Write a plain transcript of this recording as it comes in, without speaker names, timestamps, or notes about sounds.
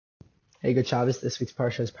Hey, good Shabbos. This week's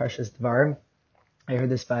Parsha is Parshas Devarim. I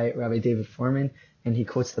heard this by Rabbi David Foreman, and he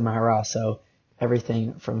quotes the Maharal, so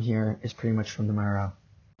everything from here is pretty much from the Maharal.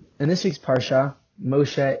 In this week's Parsha,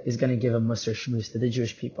 Moshe is going to give a Musar Shmuz to the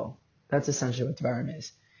Jewish people. That's essentially what Devarim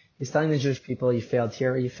is. He's telling the Jewish people, you failed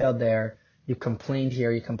here, you failed there, you complained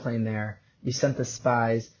here, you complained there, you sent the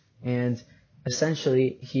spies, and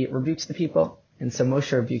essentially he rebukes the people. And so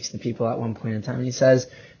Moshe rebukes the people at one point in time, and he says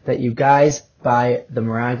that you guys, by the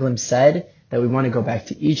Meraglim, said that we want to go back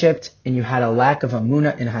to Egypt, and you had a lack of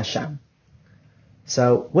Amunah in Hashem.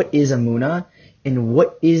 So what is Amunah, and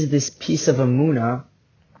what is this piece of Amunah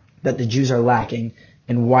that the Jews are lacking,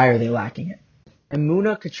 and why are they lacking it?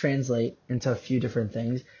 Emunah could translate into a few different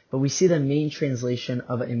things, but we see the main translation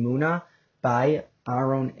of Emunah by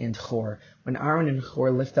Aaron and Hor. When Aaron and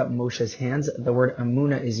Hor lift up Moshe's hands, the word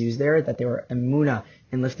Emunah is used there, that they were Emunah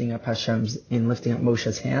in lifting up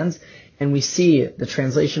Moshe's hands. And we see the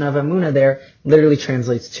translation of Emunah there literally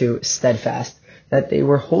translates to steadfast, that they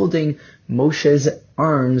were holding Moshe's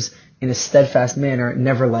arms in a steadfast manner,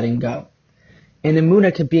 never letting go. And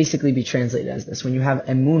Emunah could basically be translated as this. When you have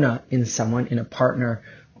Emunah in someone, in a partner,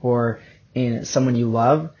 or in someone you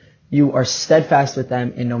love, you are steadfast with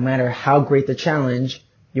them, and no matter how great the challenge,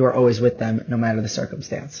 you are always with them, no matter the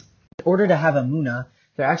circumstance. In order to have Emunah,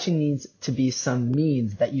 there actually needs to be some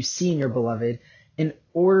means that you see in your beloved in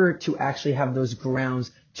order to actually have those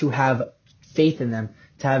grounds to have faith in them,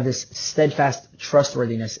 to have this steadfast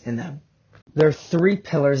trustworthiness in them. There are three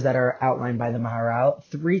pillars that are outlined by the Maharal.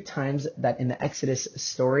 3 times that in the Exodus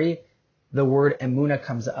story, the word Emunah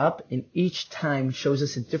comes up, and each time shows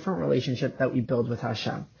us a different relationship that we build with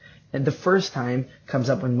Hashem. And the first time comes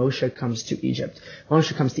up when Moshe comes to Egypt.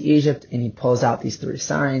 Moshe comes to Egypt, and he pulls out these 3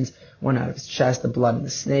 signs, one out of his chest, the blood and the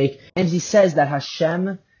snake. And he says that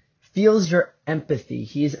Hashem feels your empathy.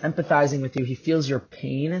 He is empathizing with you. He feels your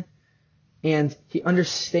pain, and he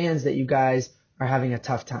understands that you guys are having a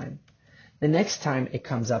tough time. The next time it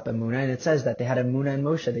comes up, Emunah, and it says that they had Emunah in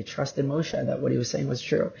Moshe. They trusted Moshe that what he was saying was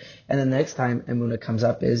true. And then the next time Emunah comes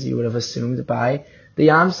up is, you would have assumed by the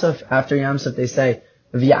Yam Suf. After Yam Suf, they say,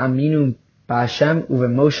 V'yaminu b'Hashem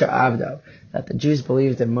uveMoshe avdo, that the Jews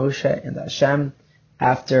believed in Moshe and Hashem.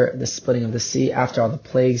 After the splitting of the sea, after all the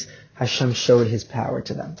plagues, Hashem showed his power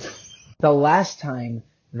to them. The last time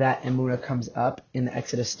that Emunah comes up in the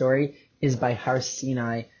Exodus story is by Har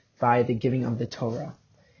Sinai, by the giving of the Torah.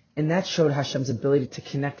 And that showed Hashem's ability to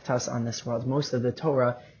connect us on this world. Most of the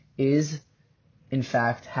Torah is, in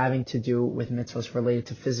fact, having to do with mitzvahs related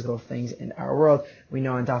to physical things in our world. We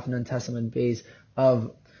know in Daf Nun Testament Beis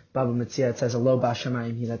of Baba Metzia, it says, Alo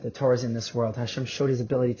B'Shamayim, that the Torah is in this world. Hashem showed his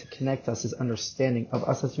ability to connect us, his understanding of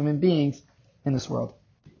us as human beings in this world.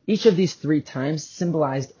 Each of these 3 times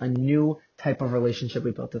symbolized a new type of relationship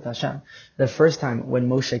we built with Hashem. The first time when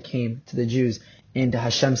Moshe came to the Jews and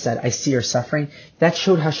Hashem said, I see your suffering, that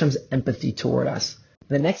showed Hashem's empathy toward us.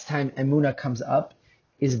 The next time Emunah comes up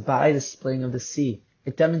is by the splitting of the sea.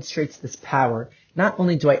 It demonstrates this power. Not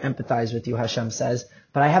only do I empathize with you, Hashem says,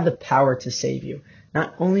 but I have the power to save you.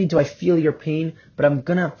 Not only do I feel your pain, but I'm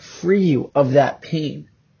going to free you of that pain.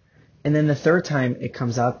 And then the third time it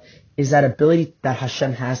comes up is that ability that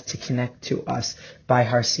Hashem has to connect to us by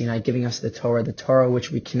Har Sinai, giving us the Torah which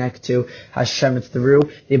we connect to Hashem through,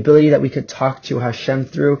 the ability that we could talk to Hashem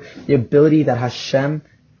through, the ability that Hashem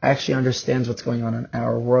actually understands what's going on in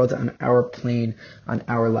our world, on our plane, on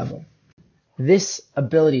our level. This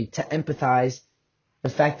ability to empathize, the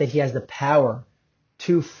fact that he has the power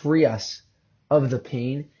to free us of the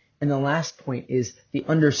pain, and the last point is the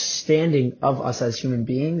understanding of us as human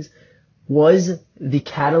beings, was the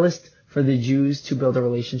catalyst for the Jews to build a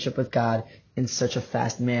relationship with God in such a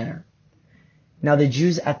fast manner. Now the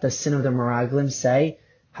Jews at the sin of the Meraglim say,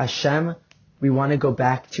 Hashem, we want to go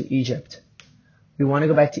back to Egypt. We want to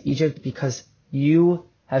go back to Egypt because you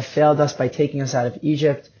have failed us by taking us out of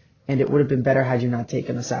Egypt, and it would have been better had you not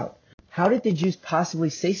taken us out. How did the Jews possibly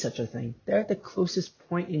say such a thing? They're at the closest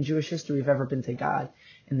point in Jewish history we've ever been to God,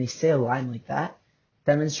 and they say a line like that,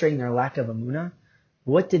 demonstrating their lack of Emunah.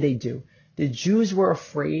 What did they do? The Jews were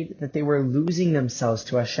afraid that they were losing themselves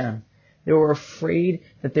to Hashem. They were afraid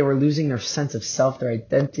that they were losing their sense of self, their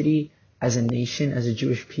identity as a nation, as a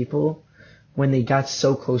Jewish people, when they got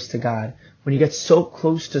so close to God. When you get so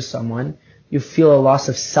close to someone, you feel a loss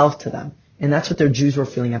of self to them. And that's what their Jews were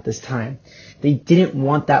feeling at this time. They didn't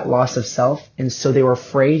want that loss of self, and so they were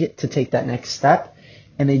afraid to take that next step,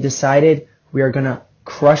 and they decided, we are going to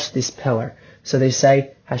crush this pillar. So they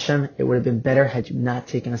say, Hashem, it would have been better had you not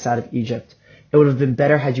taken us out of Egypt. It would have been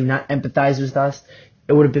better had you not empathized with us.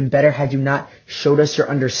 It would have been better had you not showed us your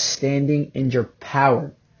understanding and your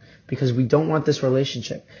power. because we don't want this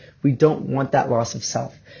relationship. We don't want that loss of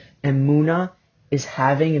self. Emunah is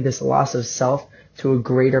having this loss of self to a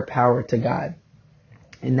greater power to God.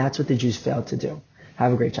 And that's what the Jews failed to do.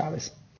 Have a great Shabbos.